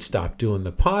 I could stop doing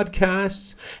the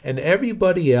podcasts, and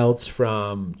everybody else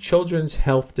from Children's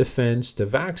Health Defense to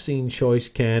Vaccine Choice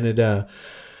Canada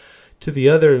to the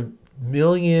other 1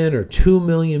 million or 2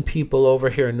 million people over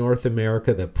here in North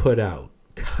America that put out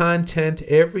content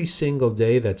every single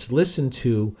day that's listened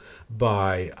to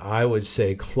by, I would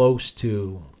say, close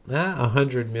to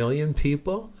 100 million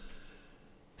people.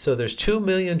 So there's 2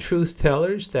 million truth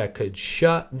tellers that could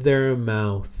shut their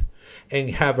mouth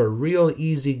and have a real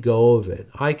easy go of it.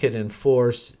 I could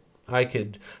enforce, I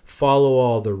could follow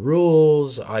all the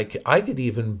rules. I could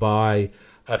even buy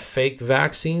a fake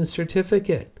vaccine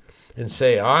certificate and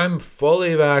say, I'm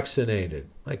fully vaccinated.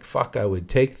 Like, fuck, I would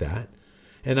take that.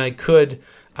 And I could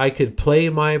play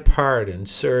my part and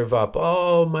serve up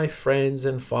all my friends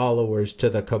and followers to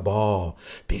the cabal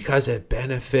because it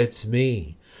benefits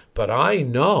me. But I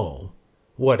know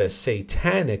what a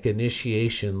satanic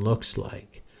initiation looks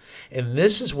like. And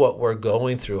this is what we're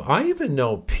going through. I even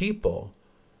know people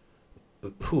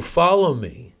who follow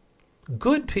me,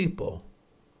 good people,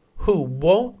 who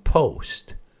won't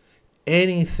post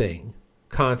anything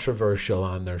controversial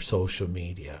on their social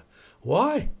media.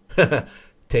 Why?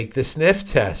 Take the sniff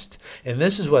test. And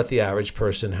this is what the average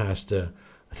person has to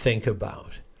think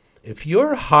about. If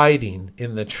you're hiding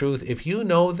in the truth, if you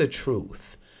know the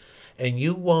truth, and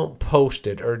you won't post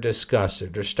it or discuss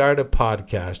it or start a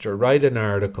podcast or write an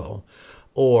article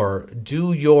or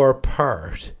do your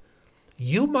part,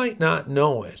 you might not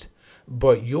know it,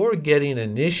 but you're getting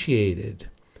initiated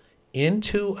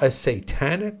into a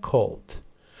satanic cult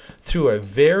through a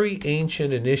very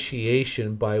ancient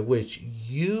initiation by which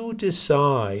you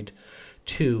decide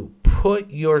to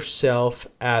put yourself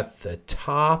at the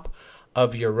top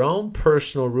of your own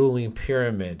personal ruling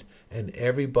pyramid and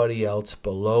everybody else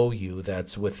below you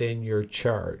that's within your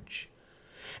charge.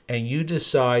 And you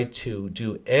decide to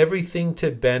do everything to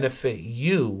benefit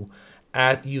you.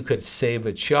 You could save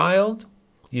a child,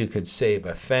 you could save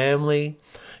a family,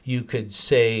 you could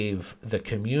save the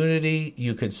community,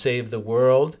 you could save the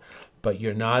world, but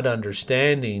you're not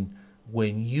understanding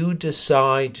when you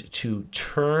decide to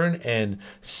turn and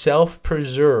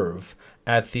self-preserve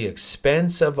at the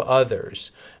expense of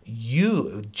others,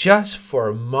 you, just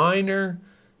for minor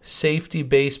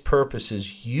safety-based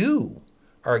purposes, you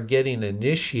are getting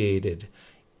initiated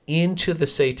into the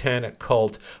satanic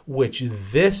cult, which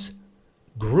this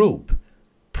group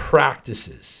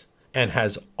practices and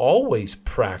has always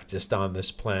practiced on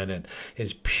this planet,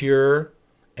 is pure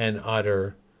and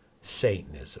utter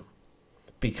Satanism.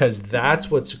 Because that's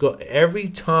what's every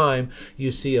time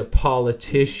you see a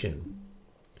politician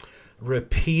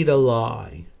repeat a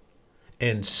lie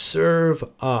and serve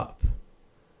up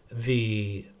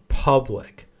the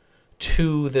public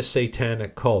to the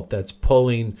satanic cult that's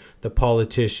pulling the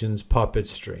politician's puppet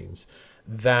strings,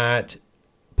 that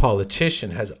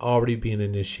politician has already been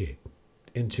initiated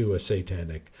into a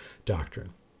satanic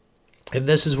doctrine. And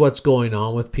this is what's going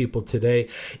on with people today.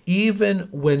 Even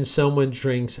when someone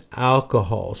drinks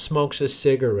alcohol, smokes a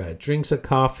cigarette, drinks a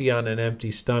coffee on an empty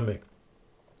stomach,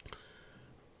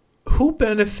 who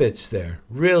benefits there?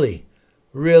 Really,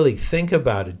 really think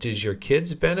about it. Does your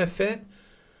kids benefit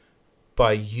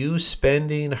by you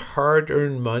spending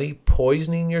hard-earned money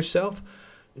poisoning yourself?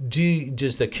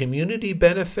 Does the community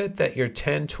benefit that you're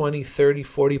 10, 20, 30,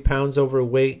 40 pounds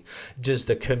overweight? Does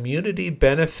the community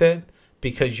benefit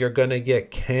because you're going to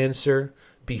get cancer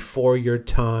before your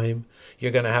time?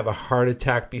 You're going to have a heart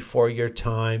attack before your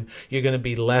time. You're going to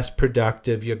be less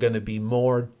productive. You're going to be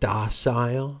more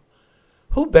docile.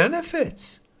 Who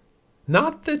benefits?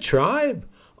 Not the tribe.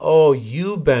 Oh,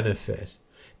 you benefit.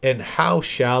 And how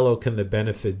shallow can the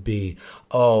benefit be?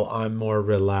 Oh, I'm more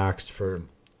relaxed for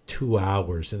 2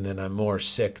 hours and then I'm more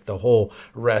sick the whole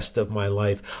rest of my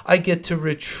life. I get to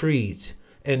retreat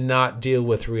and not deal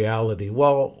with reality.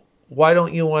 Well, why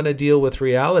don't you want to deal with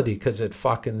reality? Because it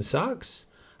fucking sucks.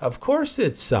 Of course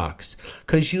it sucks.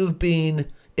 Because you've been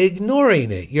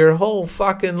ignoring it your whole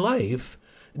fucking life,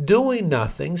 doing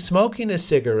nothing, smoking a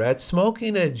cigarette,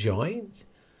 smoking a joint,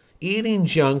 eating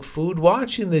junk food,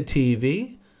 watching the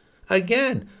TV.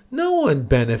 Again, no one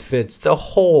benefits. The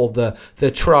whole,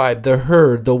 the tribe, the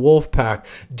herd, the wolf pack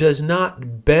does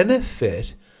not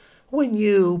benefit when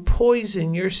you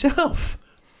poison yourself.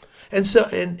 And so,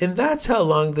 and that's how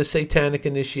long the satanic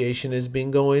initiation has been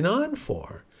going on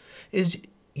for. Is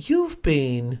you've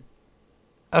been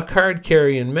a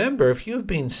card-carrying member, if you've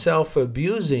been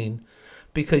self-abusing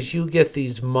because you get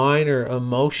these minor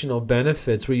emotional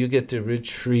benefits where you get to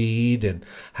retreat and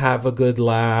have a good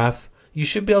laugh, you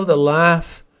should be able to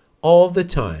laugh all the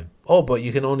time. Oh, but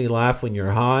you can only laugh when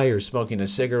you're high or smoking a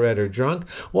cigarette or drunk.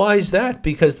 Why is that?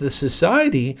 Because the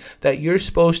society that you're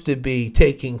supposed to be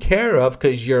taking care of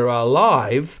because you're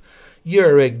alive,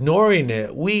 you're ignoring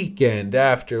it weekend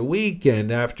after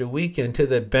weekend after weekend to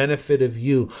the benefit of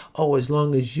you. Oh, as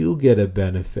long as you get a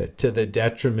benefit, to the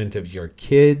detriment of your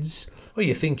kids. Oh,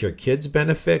 you think your kids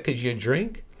benefit because you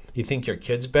drink? You think your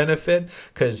kids benefit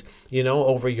because,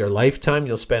 over your lifetime,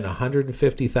 you'll spend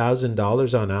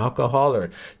 $150,000 on alcohol or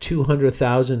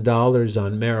 $200,000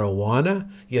 on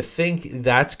marijuana? You think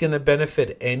that's going to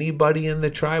benefit anybody in the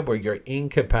tribe where you're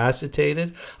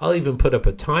incapacitated? I'll even put up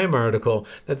a Time article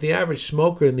that the average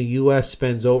smoker in the U.S.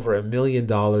 spends over $1 million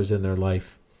in their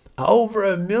life. Over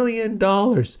 $1 million.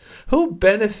 Who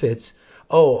benefits?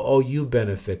 you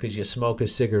benefit because you smoke a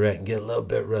cigarette and get a little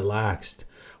bit relaxed.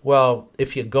 Well,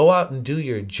 if you go out and do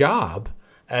your job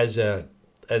as a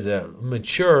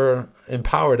mature,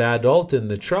 empowered adult in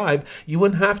the tribe, you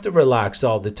wouldn't have to relax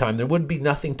all the time. There would be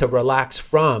nothing to relax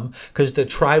from because the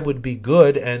tribe would be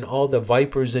good and all the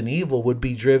vipers and evil would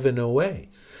be driven away.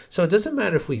 So it doesn't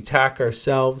matter if we attack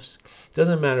ourselves. It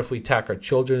doesn't matter if we attack our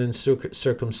children in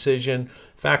circumcision.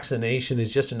 Vaccination is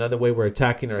just another way we're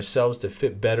attacking ourselves to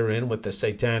fit better in with the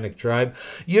satanic tribe.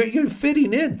 You're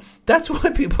fitting in. That's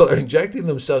why people are injecting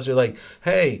themselves. They're like,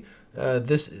 hey,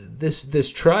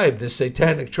 this tribe, this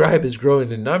satanic tribe is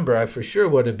growing in number. I for sure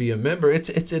want to be a member.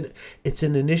 It's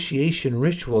an initiation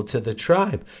ritual to the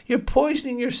tribe. You're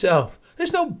poisoning yourself.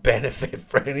 There's no benefit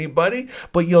for anybody,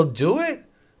 but you'll do it.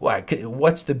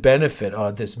 What's the benefit?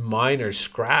 This minor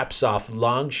scraps off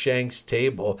Longshank's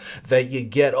table that you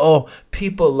get.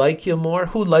 People like you more.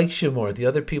 Who likes you more? The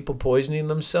other people poisoning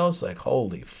themselves? Like,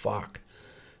 holy fuck.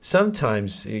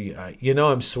 Sometimes,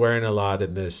 I'm swearing a lot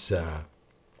in this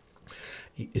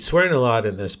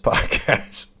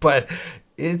podcast, but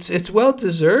it's well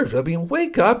deserved. I mean,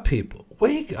 wake up, people.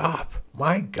 Wake up.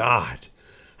 My God.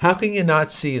 How can you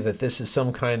not see that this is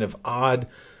some kind of odd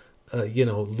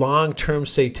long-term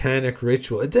satanic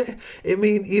ritual?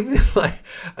 Even like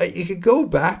you could go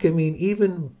back.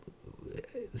 Even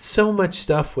so much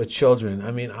stuff with children.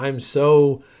 I'm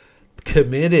so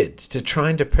committed to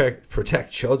trying to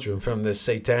protect children from this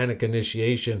satanic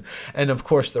initiation, and of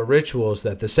course the rituals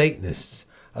that the Satanists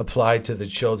apply to the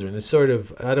children. It's sort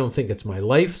of, I don't think it's my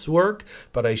life's work,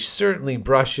 but I certainly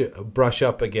brush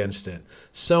up against it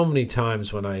so many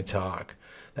times when I talk.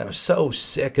 I was so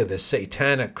sick of the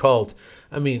satanic cult.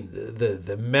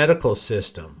 The medical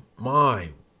system,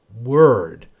 my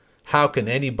word, how can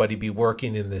anybody be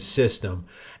working in this system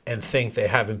and think they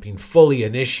haven't been fully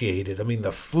initiated?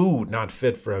 The food not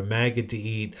fit for a maggot to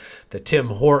eat, the Tim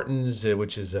Hortons,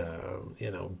 which is a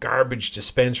garbage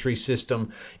dispensary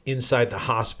system inside the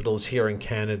hospitals here in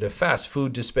Canada, fast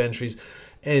food dispensaries,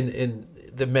 and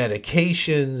the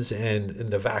medications and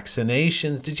the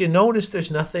vaccinations. Did you notice there's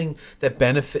nothing that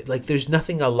benefit? Like, there's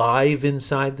nothing alive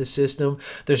inside the system.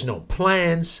 There's no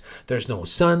plants. There's no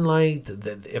sunlight.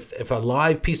 If a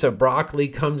live piece of broccoli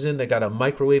comes in, they got to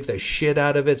microwave the shit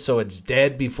out of it so it's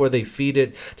dead before they feed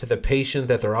it to the patient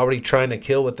that they're already trying to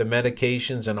kill with the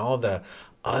medications and all the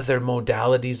other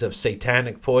modalities of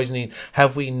satanic poisoning.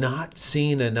 Have we not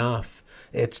seen enough?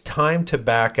 It's time to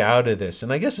back out of this.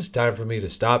 And I guess it's time for me to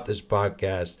stop this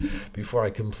podcast before I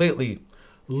completely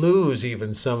lose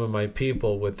even some of my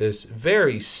people with this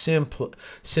very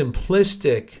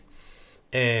simplistic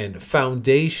and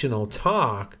foundational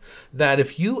talk that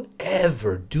if you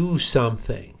ever do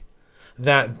something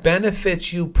that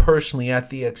benefits you personally at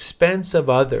the expense of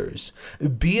others,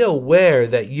 be aware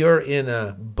that you're in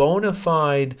a bona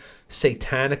fide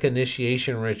satanic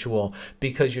initiation ritual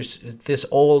because you're this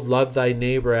old love thy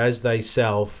neighbor as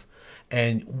thyself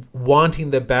and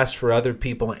wanting the best for other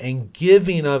people and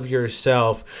giving of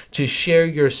yourself to share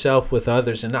yourself with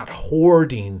others and not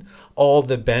hoarding all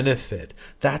the benefit.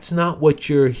 That's not what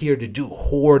you're here to do,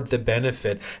 hoard the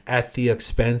benefit at the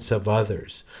expense of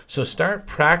others. So start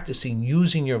practicing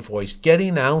using your voice,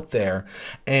 getting out there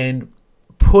and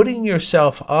putting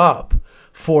yourself up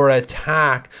for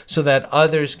attack so that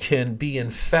others can be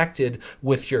infected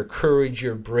with your courage,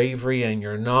 your bravery, and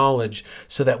your knowledge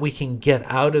so that we can get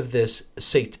out of this.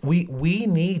 We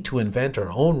need to invent our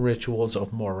own rituals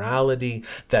of morality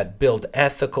that build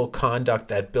ethical conduct,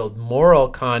 that build moral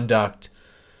conduct.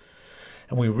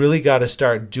 And we really got to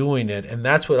start doing it. And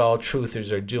that's what all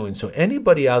truthers are doing. So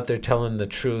anybody out there telling the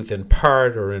truth in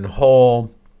part or in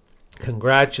whole,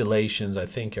 congratulations. I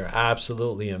think you're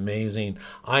absolutely amazing.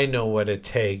 I know what it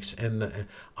takes.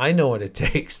 I know what it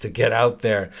takes to get out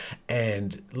there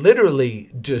and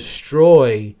literally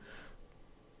destroy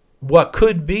what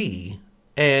could be.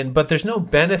 But there's no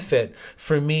benefit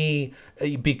for me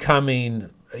becoming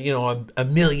a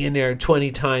millionaire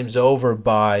 20 times over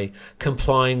by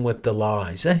complying with the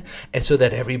lies, and so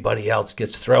that everybody else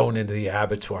gets thrown into the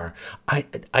abattoir. I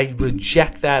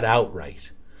reject that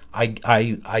outright.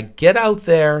 I get out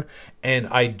there and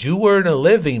I do earn a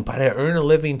living, but I earn a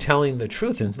living telling the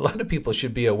truth. And a lot of people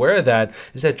should be aware of that,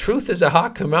 is that truth is a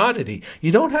hot commodity.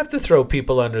 You don't have to throw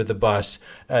people under the bus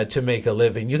to make a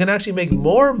living. You can actually make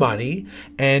more money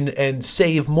and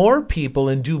save more people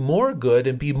and do more good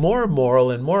and be more moral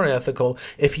and more ethical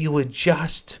if you would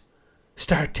just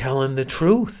start telling the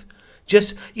truth.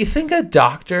 Just, you think a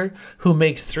doctor who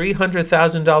makes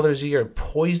 $300,000 a year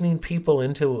poisoning people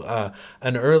into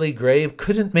an early grave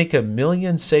couldn't make $1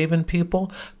 million saving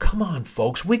people? Come on,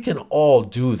 folks, we can all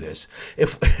do this.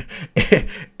 If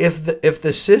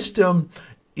the system,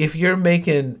 if you're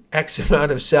making X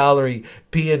amount of salary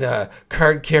being a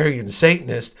card-carrying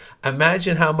Satanist,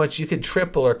 imagine how much you could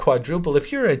triple or quadruple.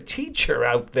 If you're a teacher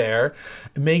out there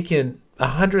making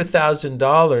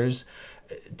 $100,000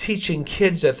 teaching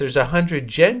kids that there's 100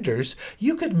 genders,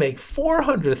 you could make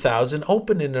 $400,000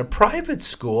 opening a private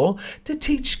school to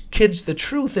teach kids the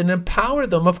truth and empower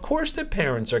them. Of course the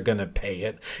parents are going to pay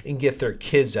it and get their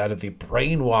kids out of the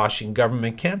brainwashing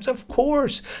government camps. Of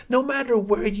course, no matter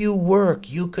where you work,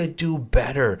 you could do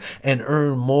better and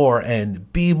earn more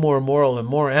and be more moral and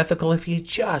more ethical if you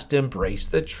just embrace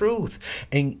the truth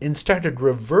and started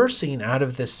reversing out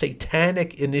of the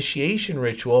satanic initiation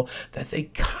ritual that they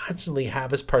constantly have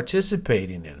us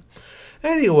participating in.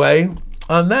 Anyway,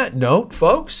 on that note,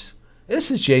 folks,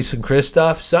 this is Jason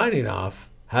Christoff signing off.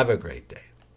 Have a great day.